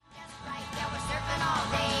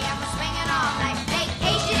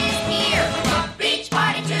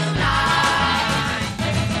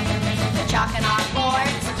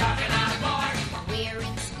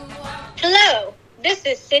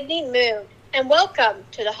Sydney Moon, and welcome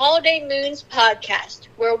to the Holiday Moons podcast,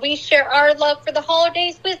 where we share our love for the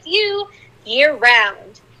holidays with you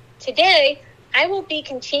year-round. Today, I will be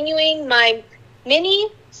continuing my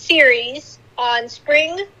mini-series on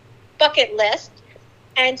spring bucket list,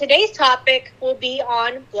 and today's topic will be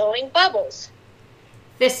on blowing bubbles.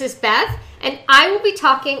 This is Beth, and I will be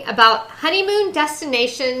talking about honeymoon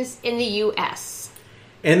destinations in the U.S.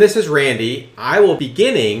 And this is Randy. I will be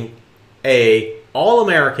beginning a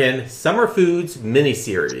all-American summer foods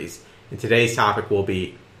mini-series. And today's topic will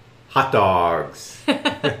be hot dogs.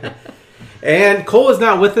 And Cole is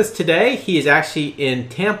not with us today. He is actually in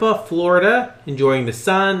Tampa, Florida, enjoying the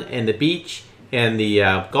sun and the beach and the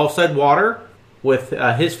Gulfside water with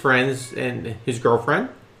his friends and his girlfriend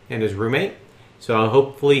and his roommate. So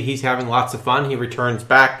hopefully he's having lots of fun. He returns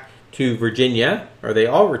back to Virginia, or they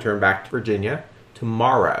all return back to Virginia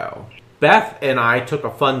tomorrow. Beth and I took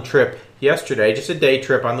a fun trip yesterday, just a day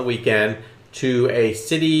trip on the weekend, to a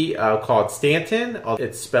city called Stanton.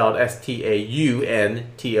 It's spelled Staunton.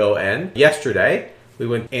 Yesterday, we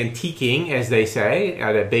went antiquing, as they say,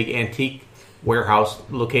 at a big antique warehouse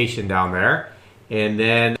location down there. And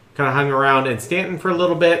then kind of hung around in Stanton for a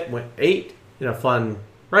little bit, ate in a fun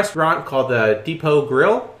restaurant called the Depot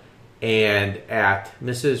Grill, and at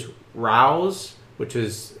Mrs. Rouse, which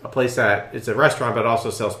is a place that it's a restaurant but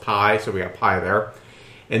also sells pie, so we got pie there.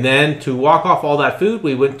 And then to walk off all that food,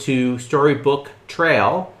 we went to Storybook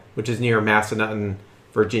Trail, which is near Massanutten,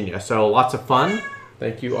 Virginia. So lots of fun.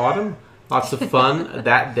 Thank you, Autumn. Lots of fun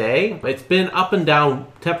that day. It's been up and down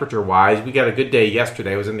temperature-wise. We got a good day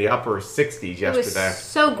yesterday. It was in the upper 60s yesterday. It was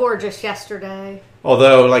so gorgeous yesterday.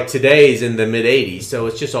 Although, like, today's in the mid-80s, so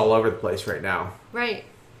it's just all over the place right now. Right.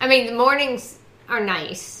 I mean, the mornings are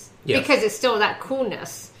nice. Yes. Because it's still that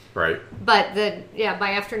coolness. Right. But,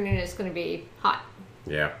 by afternoon it's going to be hot.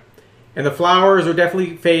 Yeah. And the flowers are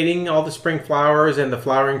definitely fading. All the spring flowers and the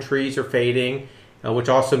flowering trees are fading, which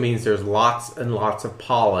also means there's lots and lots of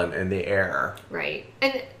pollen in the air. Right.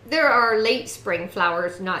 And there are late spring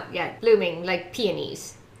flowers not yet blooming, like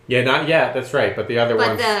peonies. Yeah, not yet. That's right. But the other ones...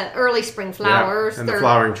 But the early spring flowers... Yeah, and the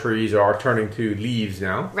flowering trees are turning to leaves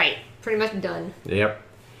now. Right. Pretty much done. Yep.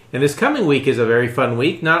 And this coming week is a very fun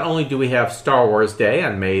week. Not only do we have Star Wars Day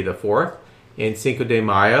on May the 4th and Cinco de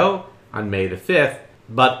Mayo on May the 5th,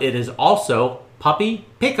 but it is also Puppy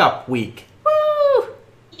Pickup Week. Woo!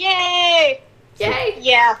 Yay! Yay!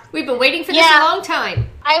 Yeah. We've been waiting for this a long time.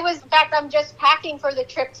 In fact, I'm just packing for the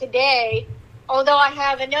trip today. Although I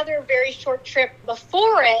have another very short trip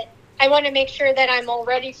before it, I want to make sure that I'm all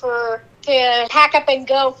ready to pack up and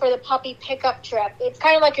go for the puppy pickup trip. It's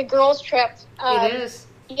kind of like a girls' trip. It is.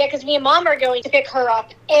 Yeah, because me and Mom are going to pick her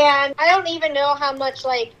up. And I don't even know how much,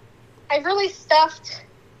 I really stuffed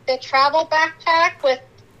the travel backpack with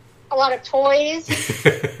a lot of toys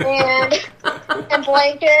and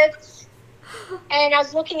blankets. And I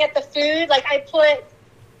was looking at the food. I put,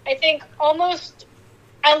 I think, almost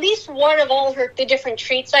at least one of all the different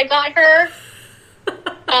treats I got her.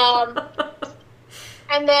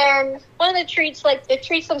 And then one of the treats, the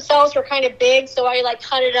treats themselves were kind of big, so I,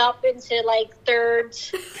 cut it up into,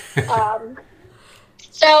 thirds.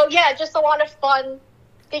 So, yeah, just a lot of fun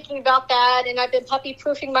thinking about that, and I've been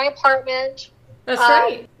puppy-proofing my apartment. That's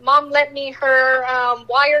right. Mom lent me her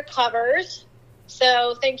wire covers,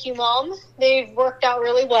 so thank you, Mom. They've worked out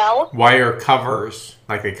really well. Wire covers,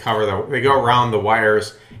 they go around the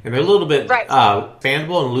wires, and they're a little bit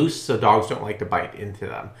expandable and loose, so dogs don't like to bite into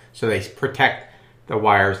them. So they protect the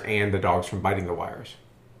wires and the dogs from biting the wires.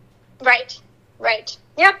 Right.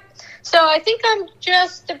 Yep. So I think I'm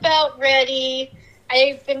just about ready.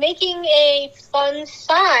 I've been making a fun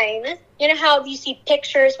sign. You know how you see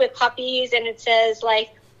pictures with puppies and it says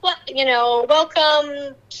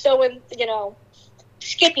welcome,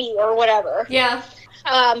 Skippy or whatever. Yeah.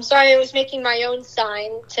 So I was making my own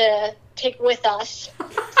sign to take with us.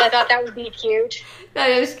 So I thought that would be cute.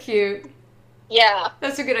 That is cute. Yeah.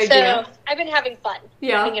 That's a good idea. So I've been having fun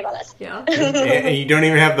thinking about this. Yeah. And you don't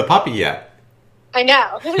even have the puppy yet. I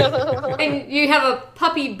know. And you have a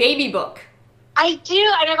puppy baby book. I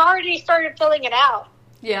do, and I've already started filling it out.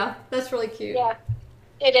 Yeah, that's really cute. Yeah,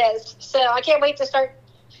 it is. So I can't wait to start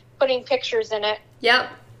putting pictures in it. Yep.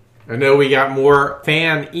 I know we got more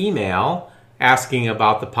fan email asking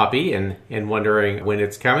about the puppy and wondering when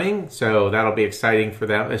it's coming. So that'll be exciting for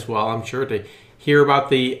them as well, I'm sure, to hear about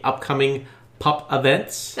the upcoming pup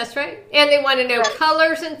events. That's right. And they want to know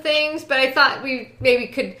colors and things, but I thought we maybe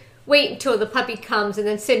could wait until the puppy comes and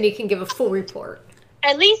then Sydney can give a full report.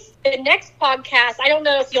 At least the next podcast, I don't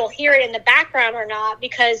know if you'll hear it in the background or not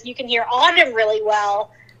because you can hear Autumn really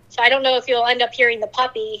well. So I don't know if you'll end up hearing the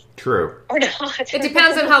puppy True. or not. It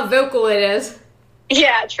depends on how vocal it is.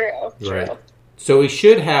 Yeah, true. Right. So we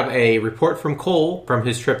should have a report from Cole from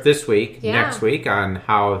his trip this week, next week, on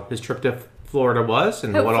how his trip to Florida was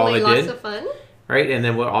and what all they Hopefully did. lots of fun. Right, and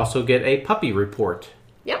then we'll also get a puppy report.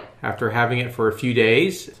 Yep. After having it for a few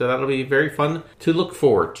days. So that'll be very fun to look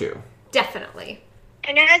forward to. Definitely.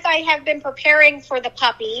 And as I have been preparing for the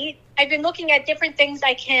puppy, I've been looking at different things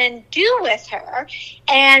I can do with her.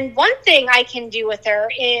 And one thing I can do with her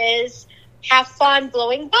is have fun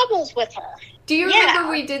blowing bubbles with her. Do you remember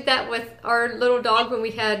we did that with our little dog when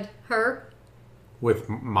we had her? With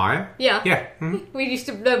Maya? Yeah. Yeah. Mm-hmm. We used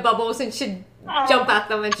to blow bubbles and she'd jump at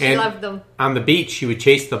them and she loved them. On the beach, she would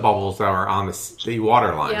chase the bubbles that were on the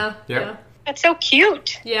water line. Yeah. Yep. Yeah. That's so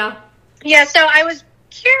cute. Yeah. Yeah, so I was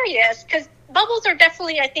curious because bubbles are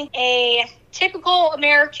definitely, I think, a typical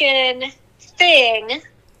American thing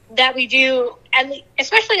that we do,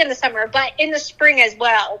 especially in the summer, but in the spring as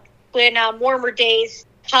well, when warmer days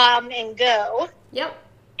come and go. Yep.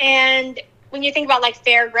 And when you think about like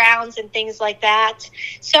fairgrounds and things like that.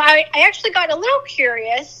 So I actually got a little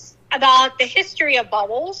curious about the history of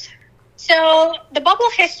bubbles. So the bubble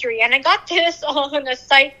history, and I got this on a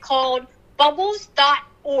site called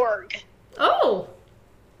bubbles.org. Oh.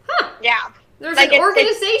 Huh. Yeah. There's like an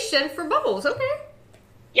organization for bubbles. Okay.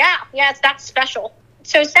 Yeah, it's that special.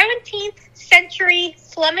 So 17th century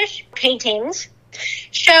Flemish paintings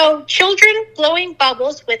show children blowing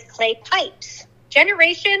bubbles with clay pipes.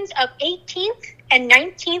 Generations of 18th and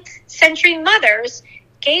 19th century mothers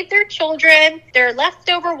gave their children their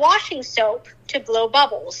leftover washing soap to blow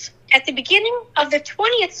bubbles. At the beginning of the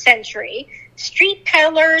 20th century, street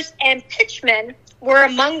peddlers and pitchmen were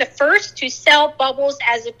among the first to sell bubbles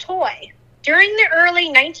as a toy. During the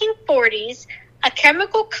early 1940s, a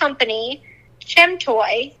chemical company,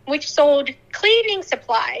 Chemtoy, which sold cleaning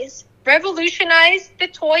supplies, revolutionized the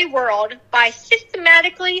toy world by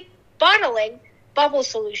systematically bottling bubble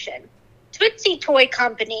solution. Tootsie Toy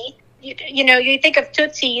Company, you think of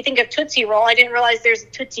Tootsie, you think of Tootsie Roll. I didn't realize there's a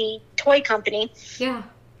Tootsie Toy Company. Yeah.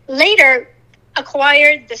 Later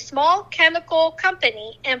acquired the small chemical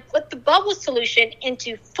company and put the bubble solution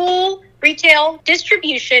into full retail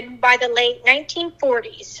distribution by the late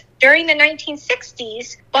 1940s. During the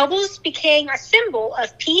 1960s, bubbles became a symbol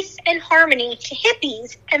of peace and harmony to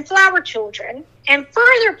hippies and flower children, and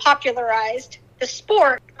further popularized the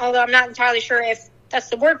sport, although I'm not entirely sure if that's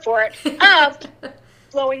the word for it, of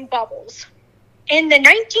blowing bubbles. In the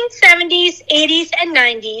 1970s, 80s, and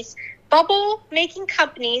 90s, bubble-making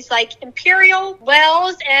companies like Imperial,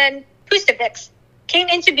 Wells, and Pusovix came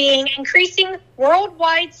into being, increasing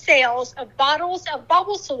worldwide sales of bottles of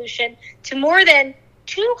bubble solution to more than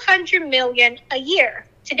 200 million a year.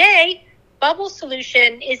 Today, bubble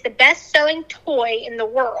solution is the best-selling toy in the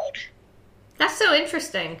world. That's so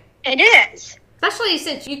interesting. It is. Especially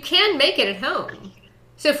since you can make it at home.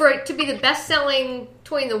 So for it to be the best-selling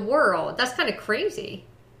toy in the world, that's kind of crazy.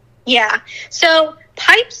 Yeah. So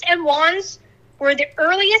pipes and wands were the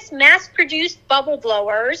earliest mass-produced bubble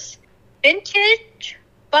blowers. Vintage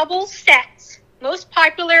bubble sets, most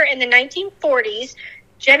popular in the 1940s,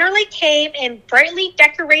 generally came in brightly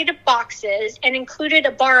decorated boxes and included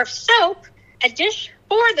a bar of soap, a dish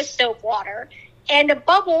for the soap water, and a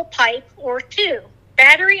bubble pipe or two.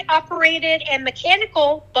 Battery-operated and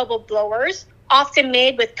mechanical bubble blowers, often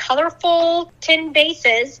made with colorful tin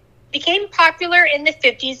bases, became popular in the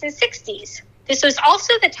 50s and 60s. This was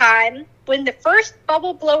also the time when the first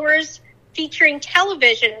bubble blowers featuring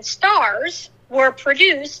television stars were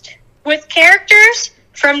produced, with characters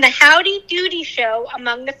from the Howdy Doody show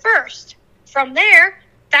among the first. From there,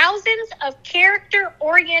 thousands of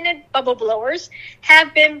character-oriented bubble blowers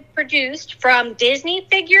have been produced, from Disney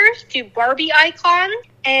figures to Barbie icons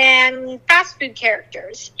and fast food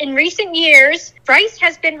characters. In recent years, rice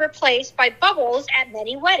has been replaced by bubbles at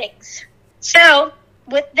many weddings. So,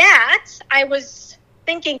 with that, I was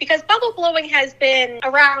thinking, because bubble blowing has been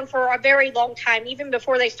around for a very long time, even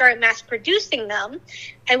before they started mass producing them,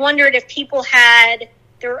 I wondered if people had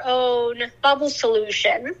their own bubble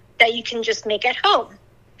solution that you can just make at home.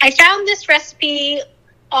 I found this recipe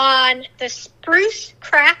on the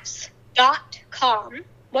sprucecrafts.com.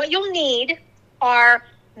 What you'll need are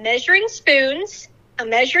measuring spoons, a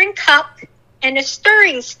measuring cup, and a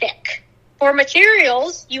stirring stick. For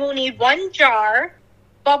materials, you will need 1 jar,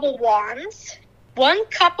 bubble wands, 1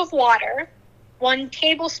 cup of water, 1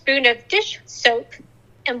 tablespoon of dish soap,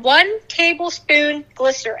 and 1 tablespoon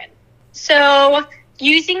glycerin. So,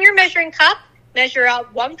 using your measuring cup, measure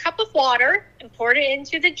out 1 cup of water and pour it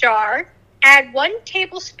into the jar. Add 1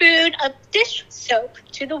 tablespoon of dish soap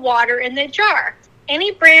to the water in the jar.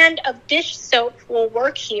 any brand of dish soap will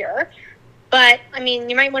work here. But, I mean,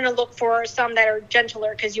 you might want to look for some that are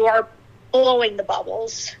gentler because you are blowing the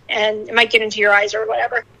bubbles and it might get into your eyes or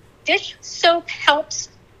whatever. Dish soap helps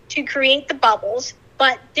to create the bubbles,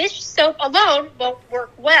 but dish soap alone won't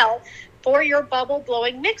work well for your bubble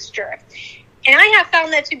blowing mixture. And I have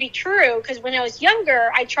found that to be true because when I was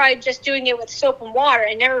younger, I tried just doing it with soap and water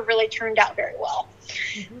and never really turned out very well.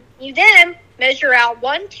 Mm-hmm. You then measure out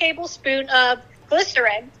 1 tablespoon of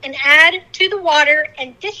glycerin and add to the water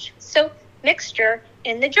and dish soap mixture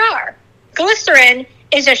in the jar. Glycerin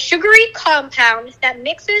is a sugary compound that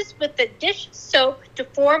mixes with the dish soap to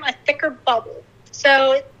form a thicker bubble.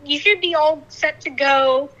 So you should be all set to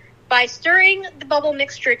go by stirring the bubble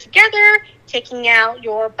mixture together, taking out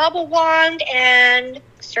your bubble wand, and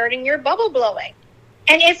starting your bubble blowing.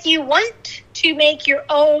 And if you want to make your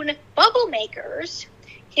own bubble makers,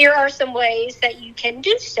 here are some ways that you can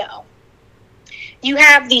do so. You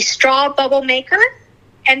have the straw bubble maker,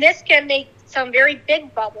 and this can make some very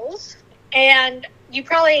big bubbles. And you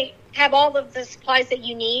probably have all of the supplies that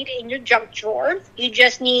you need in your junk drawer. You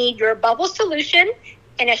just need your bubble solution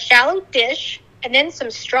in a shallow dish, and then some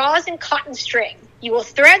straws and cotton string. You will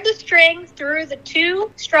thread the string through the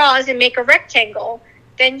 2 straws and make a rectangle,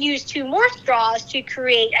 then use 2 more straws to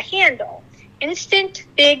create a handle. Instant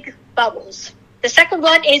big bubbles. The second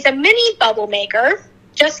one is a mini bubble maker.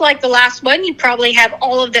 Just like the last one, you probably have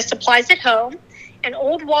all of the supplies at home. An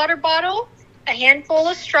old water bottle, a handful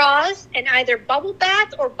of straws, and either bubble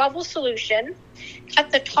bath or bubble solution.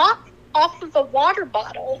 Cut the top off of a water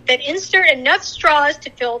bottle, then insert enough straws to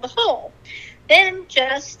fill the hole. Then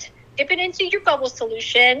just dip it into your bubble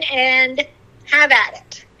solution and have at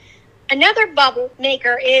it. Another bubble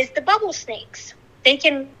maker is the bubble snakes. They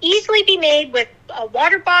can easily be made with a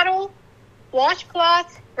water bottle,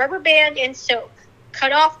 washcloth, rubber band, and soap.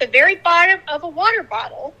 Cut off the very bottom of a water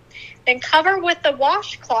bottle, then cover with a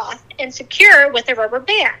washcloth and secure with a rubber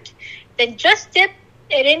band. Then just dip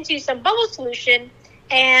it into some bubble solution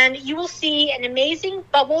and you will see an amazing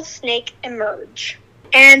bubble snake emerge.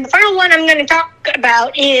 And the final one I'm going to talk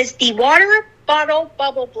about is the water bottle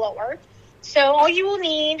bubble blower. So all you will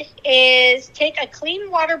need is take a clean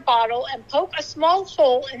water bottle and poke a small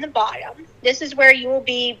hole in the bottom. This is where you will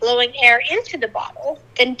be blowing air into the bottle.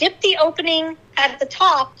 Then dip the opening at the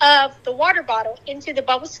top of the water bottle into the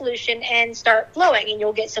bubble solution and start blowing, and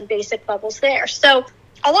you'll get some basic bubbles there. So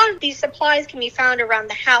a lot of these supplies can be found around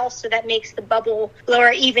the house, so that makes the bubble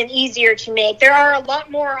blower even easier to make. There are a lot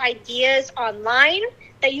more ideas online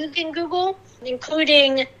that you can Google,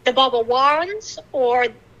 including the bubble wands or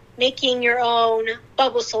making your own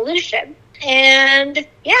bubble solution. And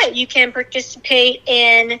yeah, you can participate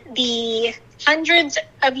in the hundreds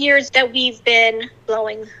of years that we've been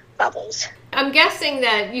blowing bubbles. I'm guessing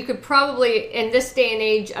that you could probably, in this day and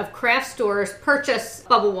age of craft stores, purchase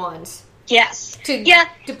bubble wands. Yes. To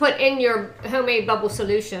put in your homemade bubble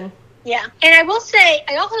solution. Yeah. And I will say,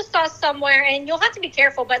 I also saw somewhere, and you'll have to be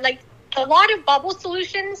careful, but like a lot of bubble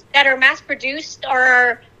solutions that are mass produced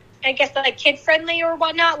are, I guess, like kid friendly or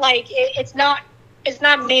whatnot. Like it's not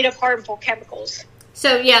made of harmful chemicals.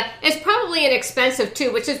 So yeah, it's probably inexpensive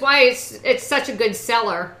too, which is why it's such a good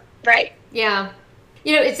seller. Right. Yeah.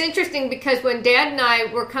 You know, it's interesting because when Dad and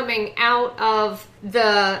I were coming out of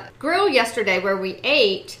the grill yesterday where we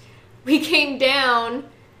ate, we came down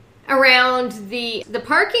around the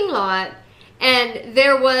parking lot and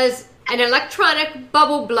there was an electronic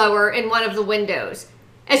bubble blower in one of the windows.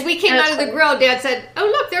 As we came out of the grill, Dad said, "Oh,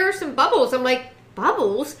 look, there are some bubbles." I'm like,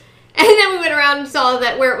 "Bubbles?" And then we went around and saw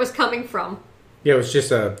where it was coming from. Yeah, it was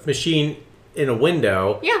just a machine in a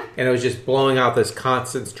window. Yeah. And it was just blowing out this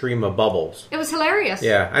constant stream of bubbles. It was hilarious.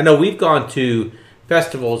 Yeah. I know we've gone to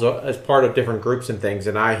festivals as part of different groups and things,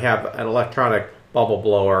 and I have an electronic bubble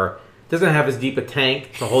blower. It doesn't have as deep a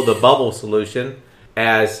tank to hold the bubble solution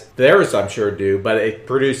as theirs, I'm sure, do, but it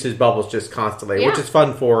produces bubbles just constantly, which is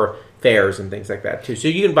fun for fairs and things like that too. So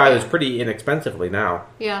you can buy those pretty inexpensively now.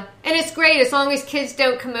 Yeah. And it's great as long as kids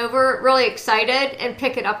don't come over really excited and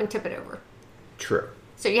pick it up and tip it over. True.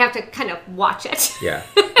 So you have to kind of watch it. Yeah.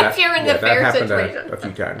 If you're in the fair situation. That happened a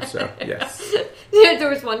few times, so yes. Yeah, there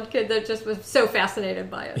was one kid that just was so fascinated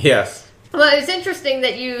by it. Yes. Well, it's interesting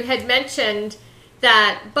that you had mentioned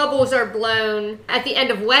that bubbles are blown at the end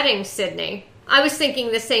of weddings, Sydney. I was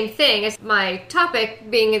thinking the same thing as my topic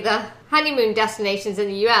being the honeymoon destinations in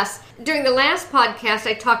the U.S. During the last podcast,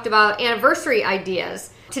 I talked about anniversary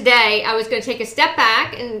ideas. Today, I was going to take a step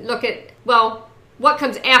back and look at, well, what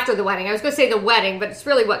comes after the wedding. I was going to say the wedding, but it's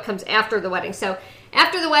really what comes after the wedding. So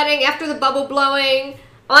after the wedding, after the bubble blowing,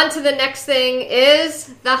 on to the next thing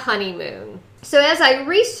is the honeymoon. So as I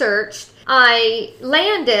researched, I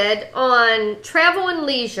landed on Travel and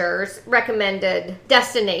Leisure's recommended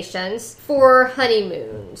destinations for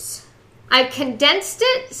honeymoons. I've condensed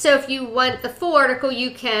it, so if you want the full article,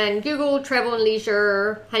 you can Google Travel and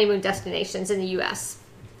Leisure honeymoon destinations in the U.S.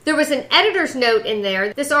 There was an editor's note in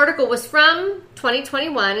there. This article was from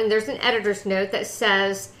 2021, and there's an editor's note that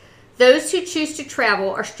says, those who choose to travel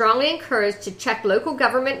are strongly encouraged to check local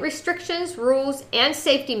government restrictions, rules, and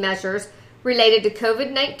safety measures related to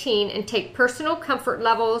COVID-19 and take personal comfort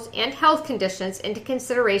levels and health conditions into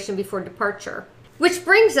consideration before departure. Which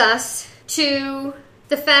brings us to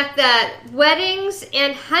the fact that weddings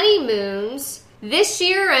and honeymoons this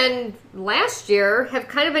year and last year have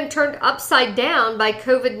kind of been turned upside down by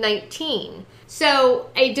COVID-19. So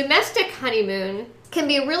a domestic honeymoon can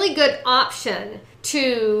be a really good option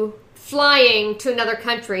to flying to another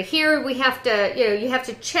country. Here we have to, you have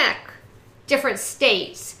to check different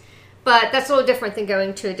states, but that's a little different than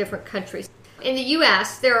going to a different country. In the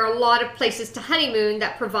U.S., there are a lot of places to honeymoon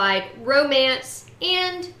that provide romance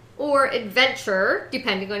and or adventure,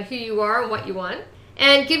 depending on who you are and what you want,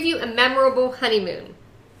 and give you a memorable honeymoon.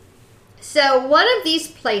 So one of these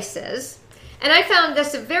places, and I found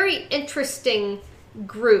this a very interesting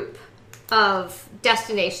group of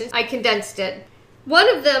destinations. I condensed it. One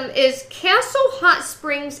of them is Castle Hot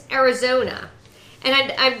Springs, Arizona.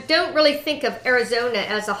 And I don't really think of Arizona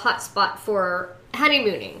as a hot spot for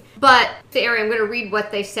honeymooning, but the area, I'm going to read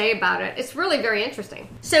what they say about it. It's really very interesting.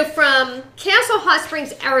 So from Castle Hot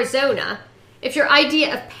Springs, Arizona, if your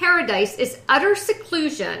idea of paradise is utter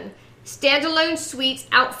seclusion, standalone suites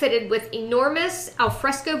outfitted with enormous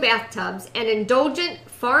alfresco bathtubs and indulgent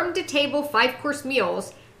farm-to-table 5-course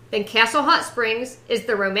meals, then Castle Hot Springs is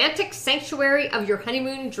the romantic sanctuary of your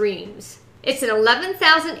honeymoon dreams. It's an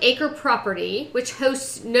 11,000-acre property which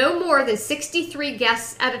hosts no more than 63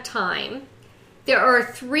 guests at a time. There are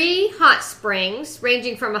 3 hot springs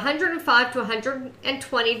ranging from 105 to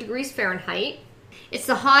 120 degrees Fahrenheit. It's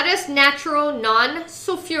the hottest natural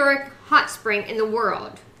non-sulfuric hot spring in the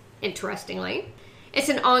world, interestingly. It's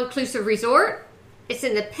an all-inclusive resort. It's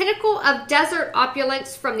in the pinnacle of desert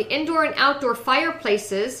opulence, from the indoor and outdoor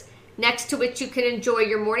fireplaces next to which you can enjoy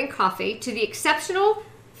your morning coffee to the exceptional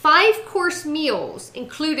 5-course meals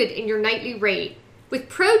included in your nightly rate, with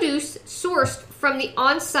produce sourced from the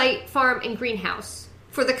on-site farm and greenhouse.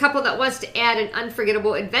 For the couple that wants to add an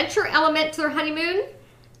unforgettable adventure element to their honeymoon,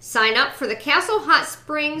 sign up for the Castle Hot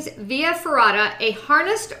Springs Via Ferrata, a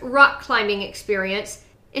harnessed rock climbing experience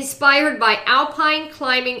inspired by alpine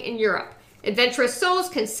climbing in Europe. Adventurous souls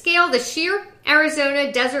can scale the sheer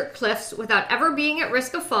Arizona desert cliffs without ever being at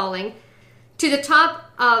risk of falling to the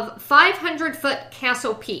top of 500-foot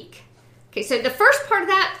Castle Peak. Okay, so the first part of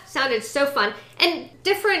that sounded so fun. And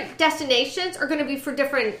different destinations are going to be for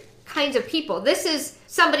different kinds of people. This is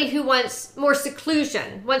somebody who wants more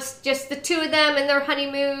seclusion, wants just the two of them in their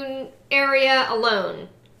honeymoon area alone.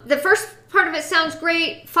 The first part of it sounds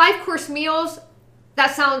great. 5-course meals,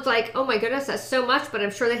 that sounds like, oh my goodness, that's so much, but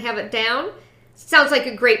I'm sure they have it down. Sounds like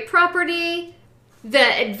a great property. The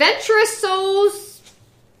adventurous souls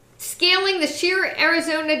scaling the sheer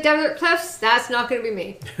Arizona desert cliffs, that's not going to be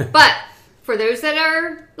me. But for those that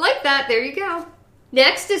are like that, there you go.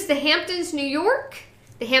 Next is the Hamptons, New York.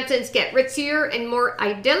 The Hamptons get ritzier and more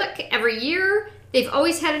idyllic every year. They've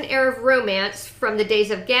always had an air of romance from the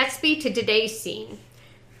days of Gatsby to today's scene.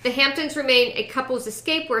 The Hamptons remain a couple's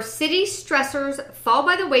escape where city stressors fall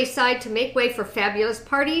by the wayside to make way for fabulous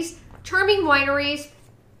parties, charming wineries,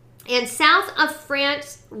 and south of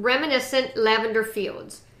France, reminiscent lavender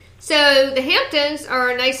fields. So the Hamptons are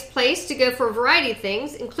a nice place to go for a variety of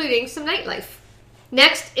things, including some nightlife.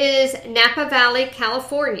 Next is Napa Valley,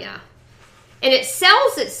 California. And it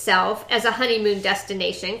sells itself as a honeymoon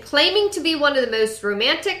destination, claiming to be one of the most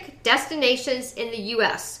romantic destinations in the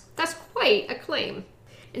U.S. That's quite a claim.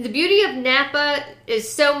 And the beauty of Napa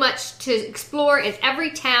is so much to explore in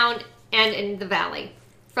every town and in the valley.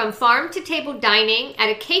 From farm-to-table dining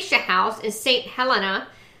at Acacia House in St. Helena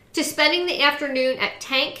to spending the afternoon at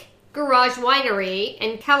Tank Garage Winery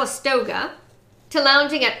in Calistoga to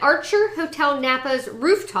lounging at Archer Hotel Napa's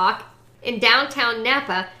rooftop in downtown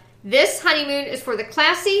Napa, this honeymoon is for the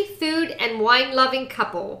classy, food, and wine-loving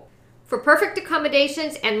couple. For perfect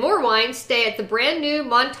accommodations and more wine, stay at the brand-new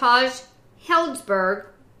Montage Healdsburg,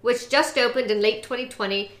 which just opened in late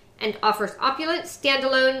 2020 and offers opulent,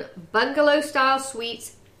 standalone, bungalow-style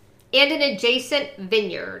suites and an adjacent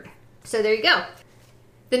vineyard. So there you go.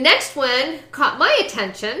 The next one caught my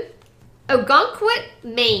attention, Ogunquit,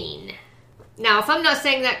 Maine. Now, if I'm not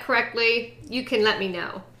saying that correctly, you can let me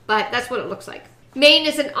know, but that's what it looks like. Maine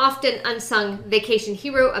is an often unsung vacation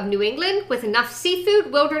hero of New England with enough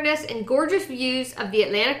seafood, wilderness, and gorgeous views of the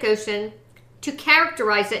Atlantic Ocean to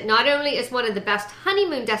characterize it not only as one of the best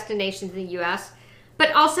honeymoon destinations in the U.S.,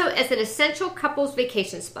 but also as an essential couples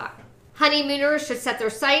vacation spot. Honeymooners should set their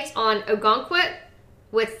sights on Ogunquit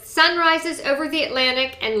with sunrises over the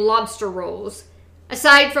Atlantic and lobster rolls.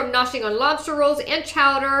 Aside from noshing on lobster rolls and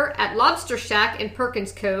chowder at Lobster Shack in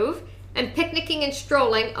Perkins Cove, and picnicking and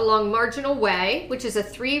strolling along Marginal Way, which is a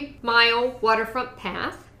 3-mile waterfront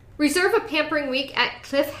path, reserve a pampering week at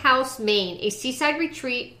Cliff House, Maine, a seaside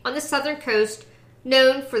retreat on the southern coast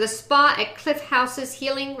known for the spa at Cliff House's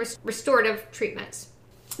healing restorative treatments.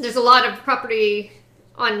 There's a lot of property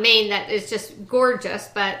on Maine that is just gorgeous,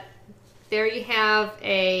 but there you have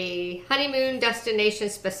a honeymoon destination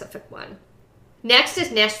specific one. Next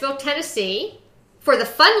is Nashville, Tennessee. For the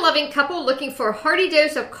fun-loving couple looking for a hearty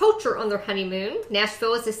dose of culture on their honeymoon,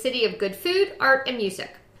 Nashville is a city of good food, art, and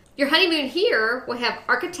music. Your honeymoon here will have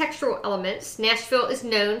architectural elements. Nashville is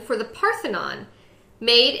known for the Parthenon,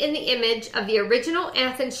 made in the image of the original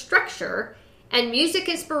Athens structure, and music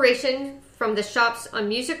inspiration from the shops on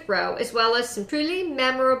Music Row, as well as some truly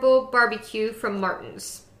memorable barbecue from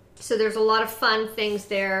Martin's. So there's a lot of fun things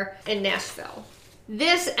there in Nashville.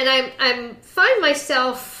 This, and I find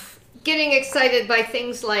myself getting excited by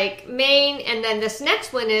things like Maine, and then this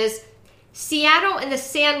next one is Seattle and the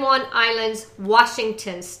San Juan Islands,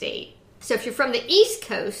 Washington State. So if you're from the East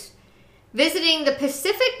Coast, visiting the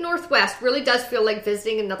Pacific Northwest really does feel like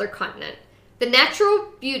visiting another continent. The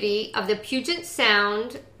natural beauty of the Puget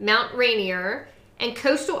Sound, Mount Rainier, and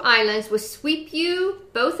coastal islands will sweep you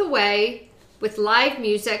both away with live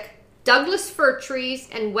music, Douglas fir trees,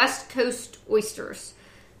 and West Coast oysters.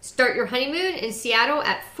 Start your honeymoon in Seattle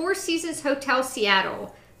at Four Seasons Hotel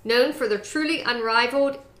Seattle, known for their truly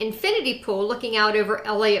unrivaled infinity pool looking out over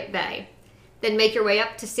Elliott Bay. Then make your way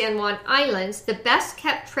up to San Juan Islands, the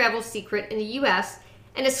best-kept travel secret in the U.S.,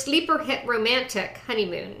 and a sleeper hit romantic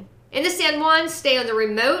honeymoon. In the San Juan, stay on the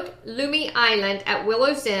remote Lumi Island at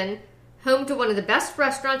Willow's Inn, home to one of the best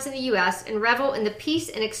restaurants in the U.S., and revel in the peace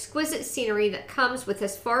and exquisite scenery that comes with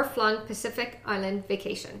this far-flung Pacific Island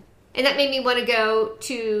vacation. And that made me want to go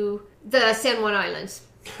to the San Juan Islands,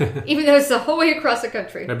 even though it's the whole way across the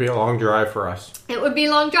country. That'd be a long drive for us. It would be a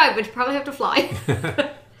long drive, but you probably have to fly.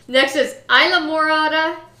 Next is Isla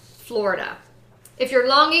Morada, Florida. If you're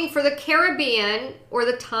longing for the Caribbean or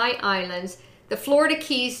the Thai Islands, the Florida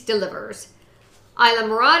Keys delivers. Isla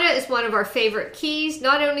Morada is one of our favorite keys,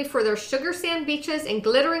 not only for their sugar sand beaches and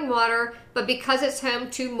glittering water, but because it's home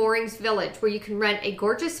to Moorings Village, where you can rent a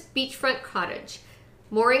gorgeous beachfront cottage.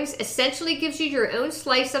 Moorings essentially gives you your own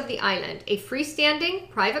slice of the island, a freestanding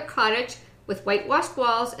private cottage with whitewashed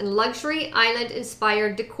walls and luxury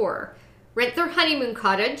island-inspired decor. Rent their honeymoon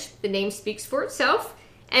cottage, the name speaks for itself,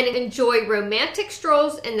 and enjoy romantic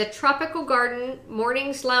strolls in the tropical garden,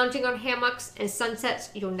 mornings lounging on hammocks, and sunsets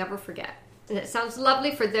you'll never forget. And it sounds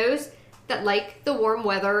lovely for those that like the warm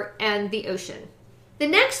weather and the ocean. The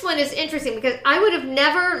next one is interesting because I would have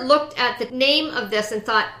never looked at the name of this and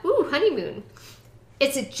thought, ooh, honeymoon.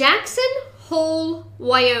 It's Jackson Hole,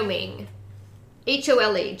 Wyoming.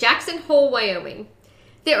 Hole, Jackson Hole, Wyoming.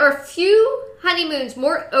 There are few honeymoons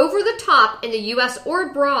more over the top in the U.S. or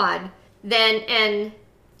abroad than an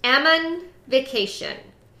Ammon vacation.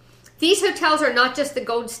 These hotels are not just the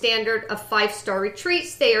gold standard of 5-star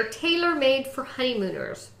retreats, they are tailor-made for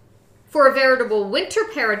honeymooners. For a veritable winter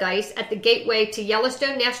paradise at the gateway to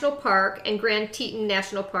Yellowstone National Park and Grand Teton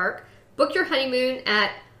National Park, book your honeymoon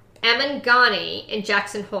at Amangani in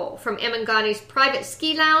Jackson Hole. From Amangani's private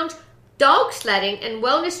ski lounge, dog sledding, and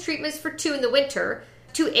wellness treatments for 2 in the winter,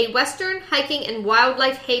 to a western hiking and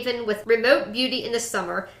wildlife haven with remote beauty in the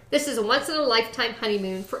summer, this is a once-in-a-lifetime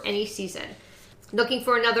honeymoon for any season. Looking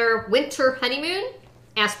for another winter honeymoon?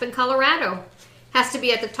 Aspen, Colorado. Has to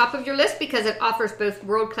be at the top of your list because it offers both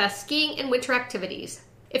world-class skiing and winter activities.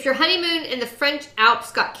 If your honeymoon in the French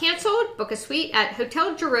Alps got canceled, book a suite at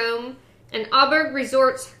Hotel Jerome and Auberg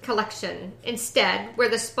Resorts Collection instead, where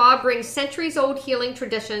the spa brings centuries-old healing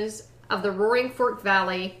traditions of the Roaring Fork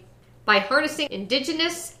Valley by harnessing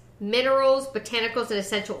indigenous minerals, botanicals, and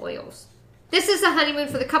essential oils. This is a honeymoon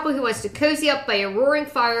for the couple who wants to cozy up by a roaring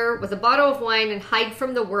fire with a bottle of wine and hide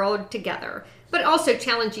from the world together, but also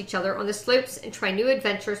challenge each other on the slopes and try new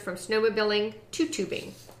adventures from snowmobiling to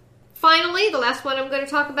tubing. Finally, the last one I'm going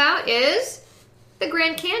to talk about is the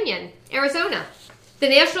Grand Canyon, Arizona. The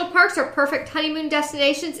national parks are perfect honeymoon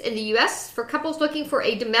destinations in the U.S. for couples looking for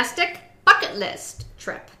a domestic bucket list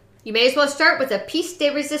trip. You may as well start with a piece de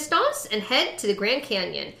resistance and head to the Grand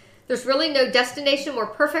Canyon. There's really no destination more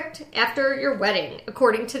perfect after your wedding,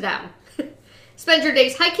 according to them. Spend your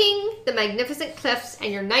days hiking the magnificent cliffs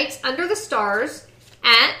and your nights under the stars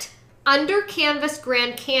at Under Canvas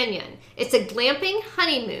Grand Canyon. It's a glamping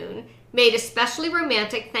honeymoon made especially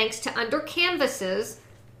romantic thanks to Under Canvas's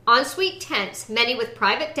ensuite tents, many with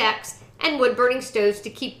private decks and wood-burning stoves to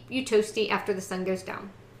keep you toasty after the sun goes down.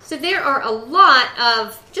 So there are a lot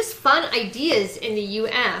of just fun ideas in the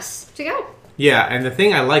U.S. to go. Yeah, and the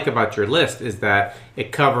thing I like about your list is that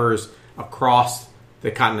it covers across the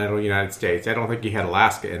continental United States. I don't think you had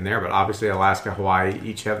Alaska in there, but obviously Alaska, Hawaii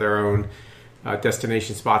each have their own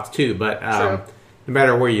destination spots too. But no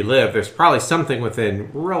matter where you live, there's probably something within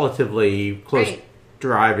relatively close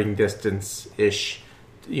driving distance-ish,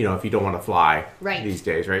 you know, if you don't want to fly these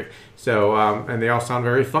days, right? So, and they all sound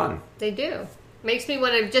very fun. They do. Makes me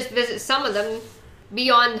want to just visit some of them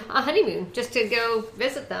beyond a honeymoon, just to go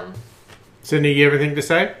visit them. Sydney, you have anything to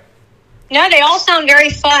say? No, they all sound very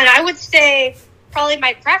fun. I would say probably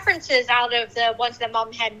my preferences out of the ones that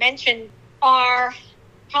Mom had mentioned are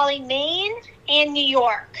probably Maine and New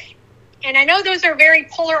York. And I know those are very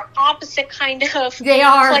polar opposite kind of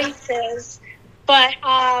places. But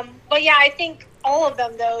yeah, I think all of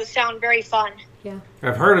them, though, sound very fun. Yeah.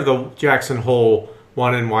 I've heard of the Jackson Hole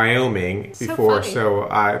one in Wyoming before, so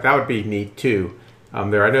that would be neat, too.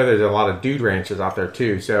 There, I know there's a lot of dude ranches out there,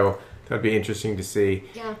 too, so that'd be interesting to see.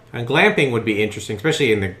 Yeah. And glamping would be interesting,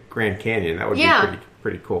 especially in the Grand Canyon. That would be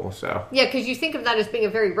pretty cool. So yeah, because you think of that as being a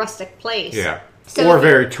very rustic place. Yeah. So or a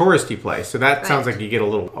very touristy place. So that sounds like you get a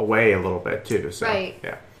little away a little bit, too. So,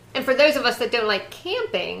 yeah. And for those of us that don't like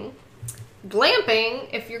camping, glamping,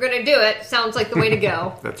 if you're going to do it, sounds like the way to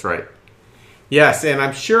go. That's right. Yes, and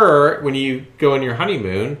I'm sure when you go on your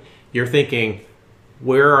honeymoon, you're thinking,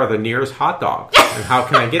 where are the nearest hot dogs? And how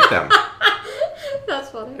can I get them? That's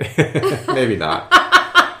funny. Maybe not.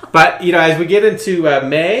 But, you know, as we get into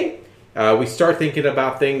May, we start thinking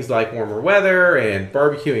about things like warmer weather and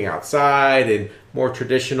barbecuing outside and more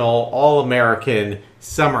traditional, all-American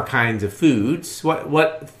summer kinds of foods.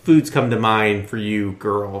 What foods come to mind for you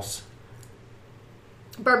girls?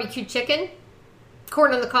 Barbecue chicken,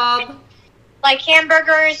 corn on the cob. Like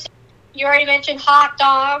hamburgers, you already mentioned hot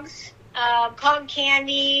dogs, cotton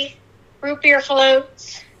candy, root beer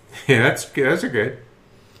floats. Yeah, those are good.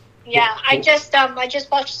 Yeah, I just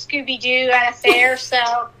watched Scooby-Doo at a fair,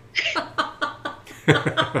 so.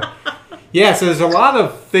 Yeah, so there's a lot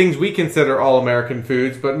of things we consider all-American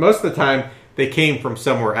foods, but most of the time they came from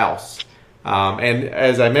somewhere else. And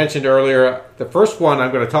as I mentioned earlier, the first one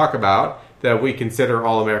I'm going to talk about that we consider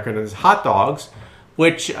all-American is hot dogs,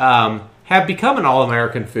 which have become an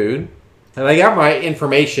all-American food. And I got my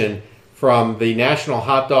information from the National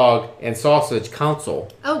Hot Dog and Sausage Council.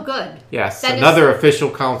 Oh, good. Yes, another official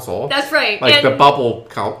council. That's right. Like and the Bubble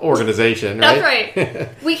organization, right? That's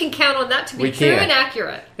right. We can count on that to be true and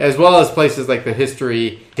accurate. As well as places like the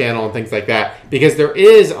History Channel and things like that. Because there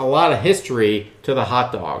is a lot of history to the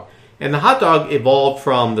hot dog. And the hot dog evolved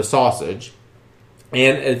from the sausage.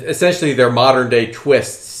 And essentially they're modern-day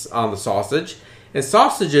twists on the sausage. And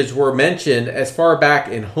sausages were mentioned as far back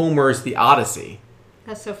in Homer's The Odyssey.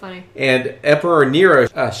 That's so funny. And Emperor Nero's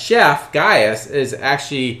chef, Gaius,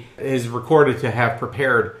 is recorded to have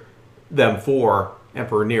prepared them for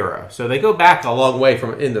Emperor Nero. So they go back a long way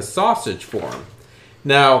from in the sausage form.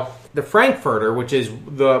 Now, the Frankfurter, which is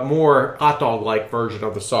the more hot dog-like version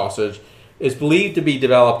of the sausage, is believed to be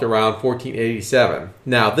developed around 1487.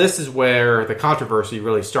 Now, this is where the controversy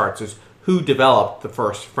really starts, is who developed the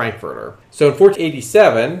first Frankfurter. So in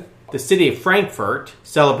 1487, the city of Frankfurt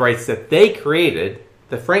celebrates that they created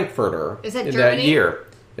the Frankfurter in Germany? That year.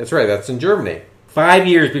 That's right, that's in Germany. 5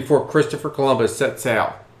 years before Christopher Columbus set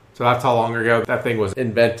sail. So that's how long ago that thing was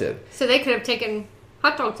invented. So they could have taken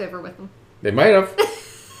hot dogs over with them. They might have.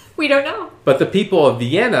 We don't know. But the people of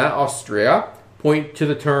Vienna, Austria, point to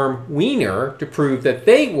the term Wiener to prove that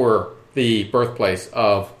they were the birthplace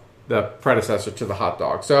of the predecessor to the hot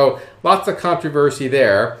dog. So lots of controversy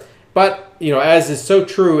there. But, you know, as is so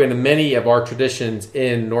true in many of our traditions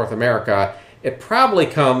in North America, it probably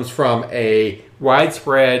comes from a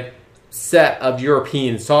widespread set of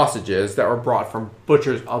European sausages that were brought from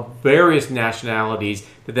butchers of various nationalities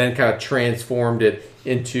that then kind of transformed it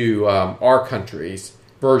into our country's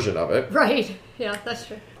version of it. Right. Yeah, that's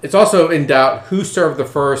true. It's also in doubt who served the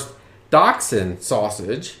first Dachshund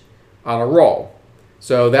sausage on a roll.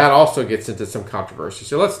 So that also gets into some controversy.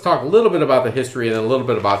 So let's talk a little bit about the history and then a little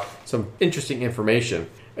bit about some interesting information.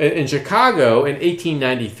 In Chicago in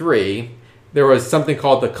 1893, there was something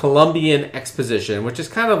called the Columbian Exposition, which is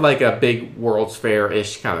kind of like a big World's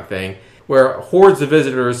Fair-ish kind of thing, where hordes of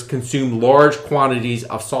visitors consumed large quantities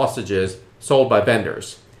of sausages sold by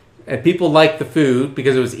vendors. And people liked the food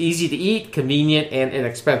because it was easy to eat, convenient, and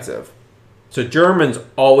inexpensive. So Germans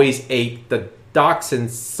always ate the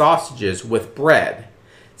Dachshund sausages with bread.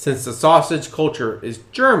 Since the sausage culture is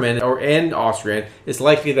German and Austrian, it's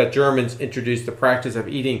likely that Germans introduced the practice of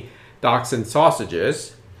eating Dachshund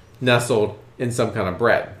sausages nestled in some kind of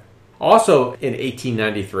bread. Also in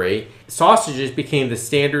 1893, sausages became the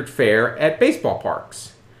standard fare at baseball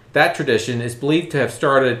parks. That tradition is believed to have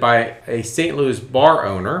started by a St. Louis bar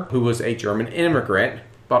owner who was a German immigrant,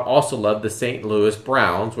 but also loved the St. Louis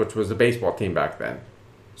Browns, which was a baseball team back then.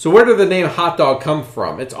 So where did the name hot dog come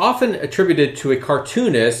from? It's often attributed to a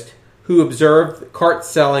cartoonist who observed carts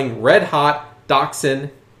selling red-hot Dachshund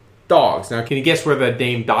dogs. Now, can you guess where the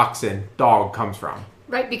name Dachshund dog comes from?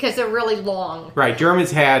 Right, because they're really long. Right,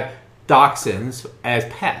 Germans had Dachshunds as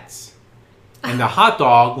pets. And the hot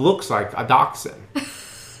dog looks like a Dachshund.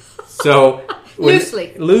 So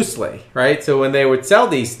loosely, right? So when they would sell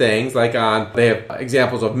these things, they have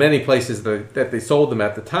examples of many places that they sold them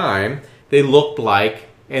at the time, they looked like,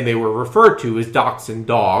 and they were referred to as Dachshund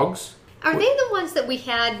dogs. Are they the ones that we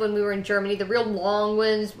had when we were in Germany? The real long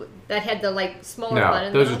ones that had the smaller bun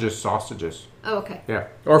in them? No, those are just sausages. Oh, okay. Yeah,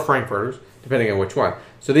 or frankfurters, depending on which one.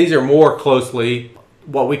 So these are more closely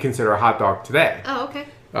what we consider a hot dog today. Oh, okay.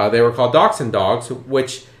 They were called Dachshund dogs,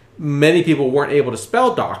 which many people weren't able to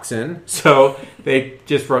spell Dachshund, so they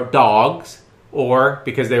just wrote dogs, or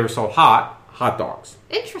because they were so hot dogs.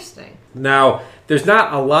 Interesting. Now, there's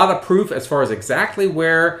not a lot of proof as far as exactly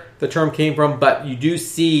where the term came from, but you do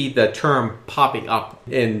see the term popping up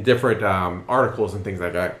in different articles and things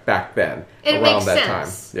like that back then. And around it makes that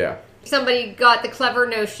sense. time. Yeah. Somebody got the clever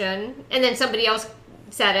notion, and then somebody else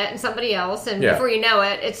said it, and somebody else, and before you know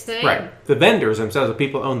it, it's the name. Right. The vendors themselves, the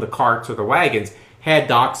people who owned the carts or the wagons, had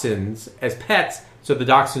Dachshunds as pets, so the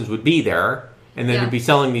Dachshunds would be there, and then they'd be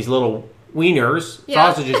selling these little wieners,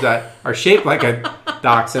 sausages that are shaped like a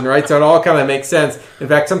Dachshund, right? So it all kind of makes sense. In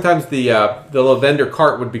fact, sometimes the little vendor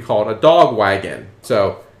cart would be called a dog wagon.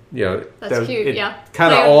 So, that's cute, it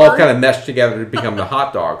kind of all kind of meshed together to become the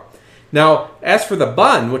hot dog. Now, as for the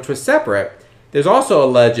bun, which was separate, there's also a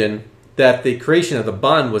legend that the creation of the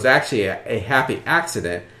bun was actually a happy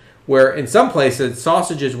accident, where in some places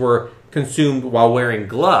sausages were consumed while wearing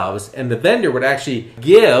gloves, and the vendor would actually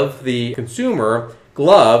give the consumer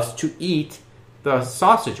gloves to eat the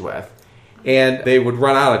sausage with, and they would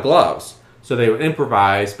run out of gloves, so they would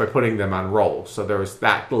improvise by putting them on rolls. So there was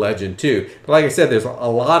that legend too. But like I said, there's a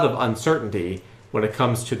lot of uncertainty when it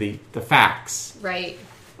comes to the facts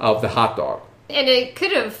of the hot dog. And it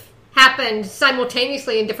could have happened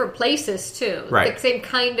simultaneously in different places too. Right. The same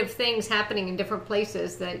kind of things happening in different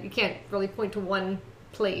places that you can't really point to one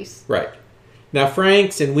place. Right. Now,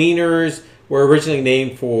 Franks and Wieners were originally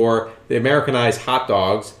named for the Americanized hot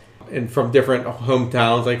dogs and from different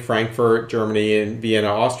hometowns like Frankfurt, Germany, and Vienna,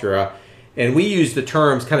 Austria. And we use the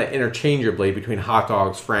terms kind of interchangeably between hot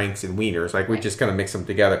dogs, Franks, and Wieners. Like we just kind of mix them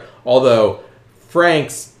together. Although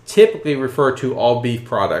Franks typically refer to all beef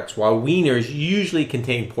products, while Wieners usually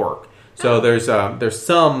contain pork. So there's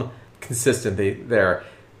some consistency there.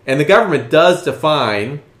 And the government does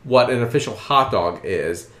define what an official hot dog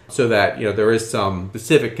is, so that there is some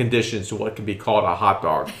specific conditions to what can be called a hot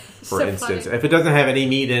dog, for instance. Funny. If it doesn't have any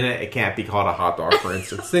meat in it, it can't be called a hot dog, for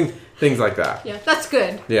instance. things like that. Yeah, that's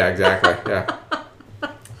good. Yeah, exactly. Yeah.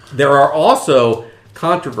 There are also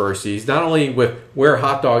controversies, not only with where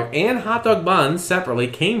hot dog and hot dog buns separately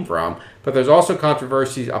came from, but there's also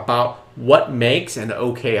controversies about what makes an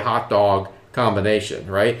okay hot dog combination,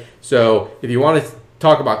 right? So if you want to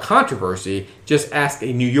talk about controversy, just ask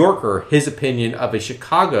a New Yorker his opinion of a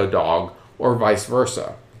Chicago dog or vice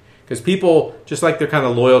versa. Because people, just like they're kind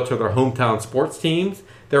of loyal to their hometown sports teams,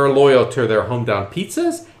 they're loyal to their hometown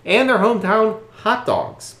pizzas and their hometown hot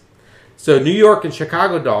dogs. So New York and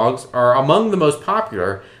Chicago dogs are among the most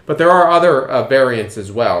popular, but there are other variants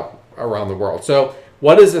as well around the world. So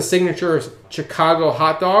what is a signature Chicago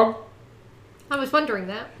hot dog? I was wondering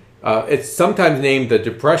that. It's sometimes named the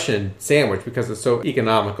Depression sandwich because it's so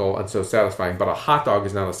economical and so satisfying, but a hot dog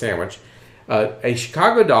is not a sandwich. A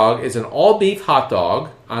Chicago dog is an all-beef hot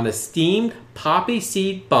dog on a steamed poppy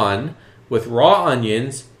seed bun with raw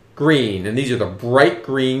onions, green, and these are the bright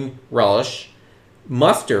green relish,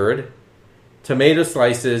 mustard, tomato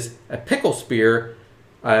slices, a pickle spear,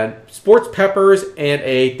 sports peppers, and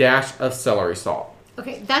a dash of celery salt.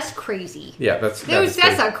 Okay, that's crazy. Yeah, that's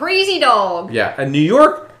a crazy dog. Yeah, a New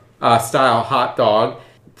York style hot dog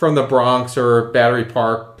from the Bronx or Battery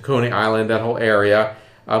Park, Coney Island, that whole area,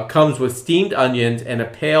 comes with steamed onions and a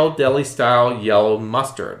pale deli-style yellow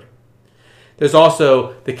mustard. There's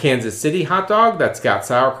also the Kansas City hot dog that's got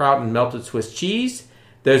sauerkraut and melted Swiss cheese.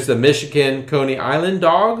 There's the Michigan Coney Island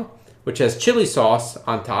dog, which has chili sauce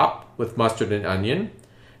on top with mustard and onion.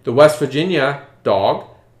 The West Virginia dog,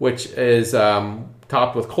 which is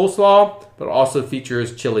topped with coleslaw, but also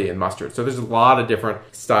features chili and mustard. So there's a lot of different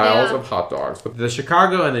styles of hot dogs. But the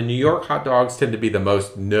Chicago and the New York hot dogs tend to be the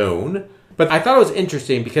most known. But I thought it was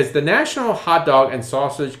interesting because the National Hot Dog and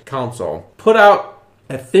Sausage Council put out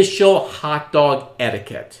official hot dog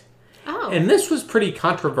etiquette. Oh. And this was pretty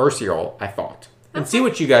controversial, I thought. And see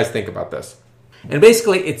what you guys think about this. And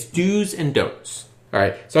basically, it's do's and don'ts. All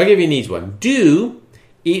right, so I'll give you an easy one. Do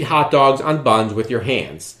eat hot dogs on buns with your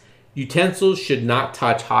hands. Utensils should not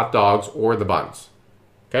touch hot dogs or the buns.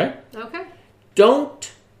 Okay? Okay.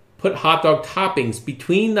 Don't put hot dog toppings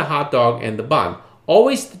between the hot dog and the bun.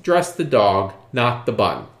 Always dress the dog, not the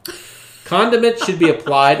bun. Condiments should be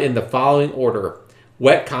applied in the following order.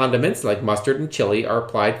 Wet condiments like mustard and chili are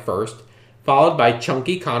applied first, followed by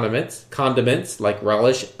chunky condiments like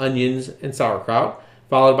relish, onions, and sauerkraut,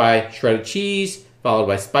 followed by shredded cheese, followed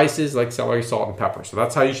by spices like celery, salt, and pepper. So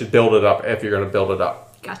that's how you should build it up if you're going to build it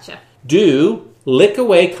up. Gotcha. Do lick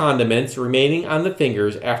away condiments remaining on the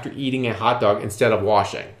fingers after eating a hot dog instead of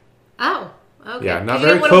washing. Oh, okay. Yeah, not you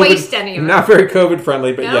very don't want to waste any of it. Not very COVID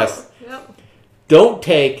friendly, but No. yes. Yep. Don't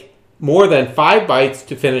take more than 5 bites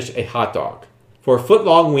to finish a hot dog. For a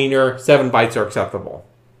foot-long wiener, 7 bites are acceptable.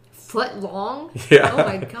 Foot long? Yeah. Oh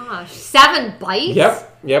my gosh. 7 bites?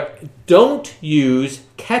 Yep. Don't use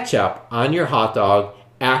ketchup on your hot dog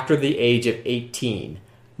after the age of 18.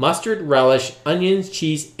 Mustard, relish, onions,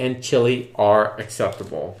 cheese, and chili are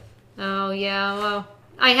acceptable. Oh, yeah. Well,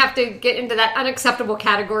 I have to get into that unacceptable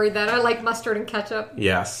category then. I like mustard and ketchup.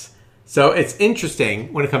 Yes. So it's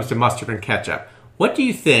interesting when it comes to mustard and ketchup. What do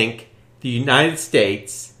you think the United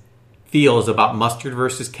States feels about mustard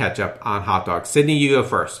versus ketchup on hot dogs? Sydney, you go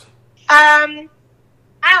first. I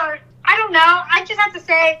don't know. I just have to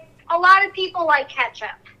say a lot of people like ketchup.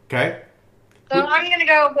 Okay. So I'm going to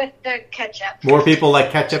go with the ketchup. More people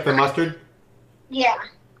like ketchup than mustard? Yeah.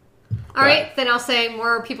 All right, then I'll say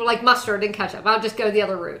more people like mustard and ketchup. I'll just go the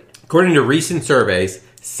other route. According to recent surveys,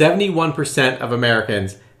 71% of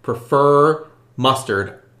Americans prefer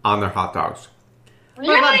mustard on their hot dogs.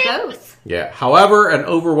 What about both? Yeah. However, an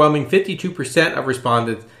overwhelming 52% of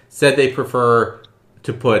respondents said they prefer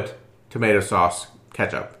to put tomato sauce,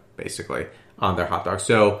 ketchup, basically, on their hot dogs.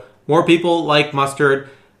 So more people like mustard,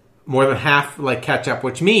 more than half like ketchup,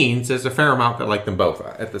 which means there's a fair amount that like them both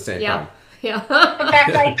at the same time. Yeah.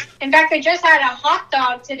 In fact, I just had a hot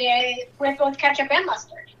dog today with both ketchup and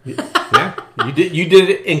mustard. Yeah, you did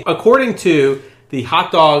it according to the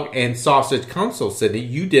Hot Dog and Sausage Council, Sydney.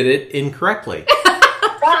 You did it incorrectly.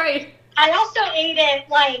 Right. I also ate it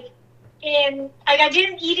I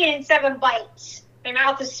didn't eat it in 7 bites. My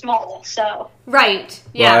mouth is small, so. Right.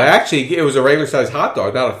 Yeah. Well, actually, it was a regular sized hot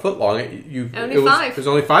dog, not a foot long. Only 5. It was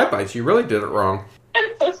only 5 bites. You really did it wrong.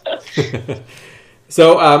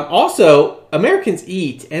 So, also, Americans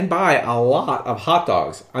eat and buy a lot of hot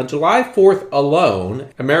dogs. On July 4th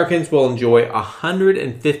alone, Americans will enjoy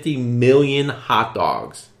 150 million hot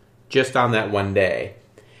dogs just on that one day.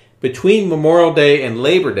 Between Memorial Day and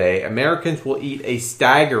Labor Day, Americans will eat a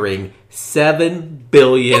staggering 7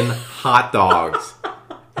 billion hot dogs.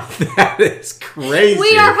 That is crazy.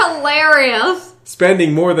 We are hilarious.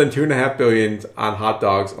 Spending more than $2.5 billion on hot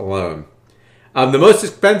dogs alone. The most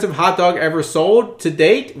expensive hot dog ever sold to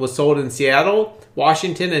date was sold in Seattle,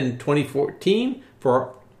 Washington in 2014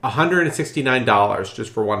 for $169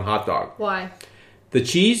 just for one hot dog. Why? The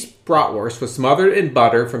cheese bratwurst was smothered in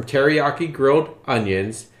butter from teriyaki grilled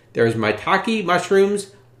onions. There's maitake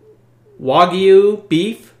mushrooms, wagyu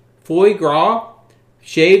beef, foie gras,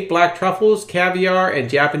 shaved black truffles, caviar, and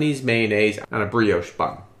Japanese mayonnaise on a brioche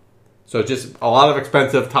bun. So just a lot of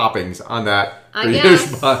expensive toppings on that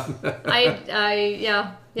brioche bun.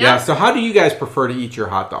 Yeah. So how do you guys prefer to eat your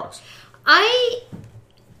hot dogs?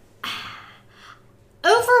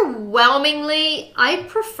 Overwhelmingly, I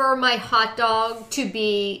prefer my hot dog to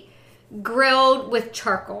be grilled with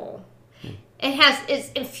charcoal.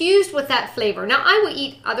 It's infused with that flavor. Now, I will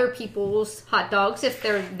eat other people's hot dogs if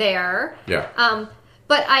they're there. Yeah.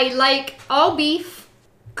 But I like all beef,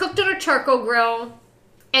 cooked on a charcoal grill.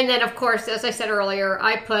 And then, of course, as I said earlier,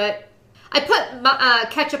 I put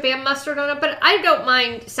ketchup and mustard on it, but I don't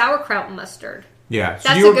mind sauerkraut and mustard. Yeah, so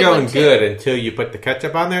That's you a were good going one, too. good until you put the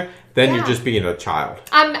ketchup on there. Then Yeah. you're just being a child.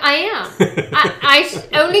 I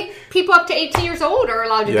am. Only people up to 18 years old are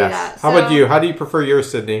allowed to do that. How about you? How do you prefer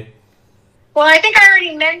yours, Sydney? Well, I think I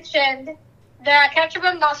already mentioned the ketchup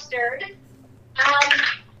and mustard.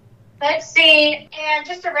 Let's see. And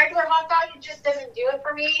just a regular hot dog, it just doesn't do it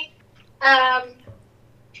for me.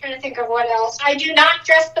 Trying to think of what else. I do not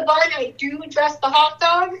dress the bun. I do dress the hot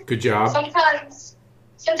dog. Good job. Sometimes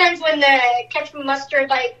when the ketchup and mustard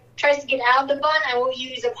tries to get out of the bun, I will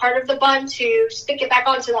use a part of the bun to stick it back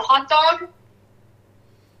onto the hot dog.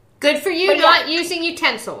 Good for you, not using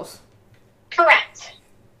utensils. Correct.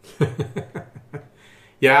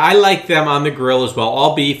 Yeah, I like them on the grill as well.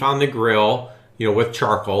 All beef on the grill, with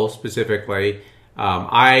charcoal specifically.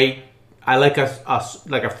 I like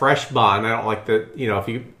a fresh bun. I don't like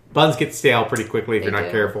buns get stale pretty quickly if you're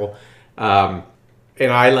not careful. And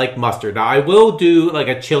I like mustard. Now, I will do like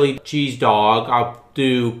a chili cheese dog. I'll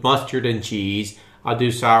do mustard and cheese. I'll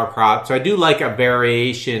do sauerkraut. So I do like a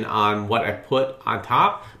variation on what I put on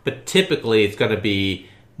top, but typically it's going to be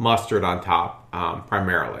mustard on top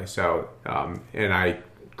primarily. So, and I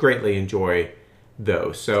greatly enjoy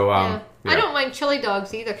those. So, I don't mind chili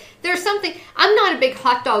dogs either. There's something, I'm not a big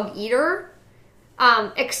hot dog eater,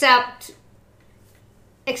 except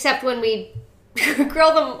when we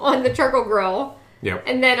grill them on the charcoal grill. Yep.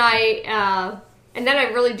 And then I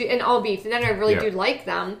really do, and all beef, and then I really do like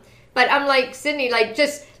them. But I'm like Sydney,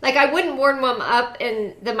 I wouldn't warm them up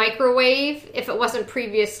in the microwave if it wasn't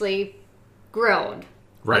previously grilled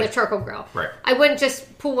on the charcoal grill. Right. I wouldn't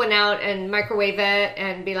just pull one out and microwave it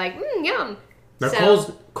and be like, yum. Now,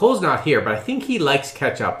 Cole's not here, but I think he likes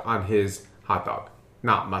ketchup on his hot dog,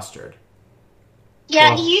 not mustard.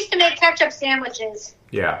 Yeah, he used to make ketchup sandwiches.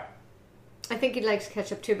 Yeah. I think he likes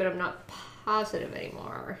ketchup too, but I'm not positive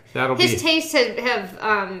anymore. His tastes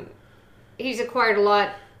have he's acquired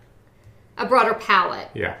a broader palate.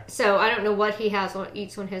 Yeah. So I don't know what he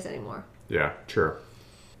eats on his anymore. Yeah, true.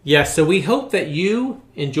 Yeah, so we hope that you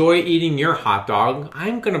enjoy eating your hot dog.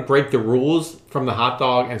 I'm going to break the rules from the Hot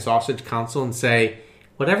Dog and Sausage Council and say,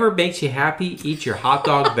 whatever makes you happy, eat your hot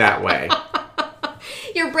dog that way.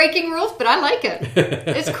 You're breaking rules, but I like it.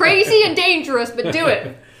 It's crazy and dangerous, but do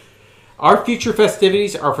it. Our future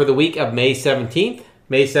festivities are for the week of May 17th.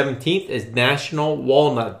 May 17th is National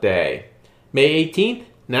Walnut Day. May 18th,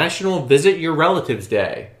 National Visit Your Relatives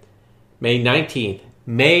Day. May 19th,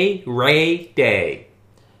 May Ray Day.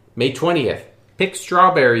 May 20th, Pick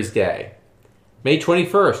Strawberries Day. May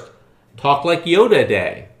 21st, Talk Like Yoda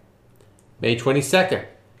Day. May 22nd,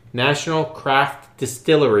 National Craft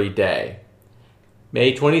Distillery Day.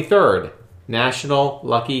 May 23rd, National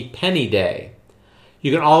Lucky Penny Day.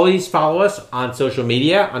 You can always follow us on social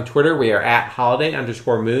media. On Twitter, we are at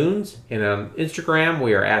holiday_moons. And on Instagram,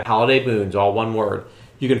 we are at Holiday Moons, all one word.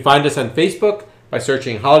 You can find us on Facebook by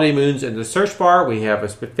searching Holiday Moons in the search bar. We have a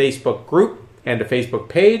Facebook group and a Facebook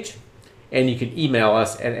page. And you can email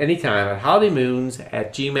us at any time at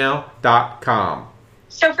holidaymoons@gmail.com.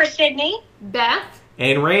 So for Sydney, Beth,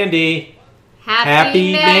 and Randy,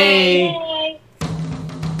 Happy May.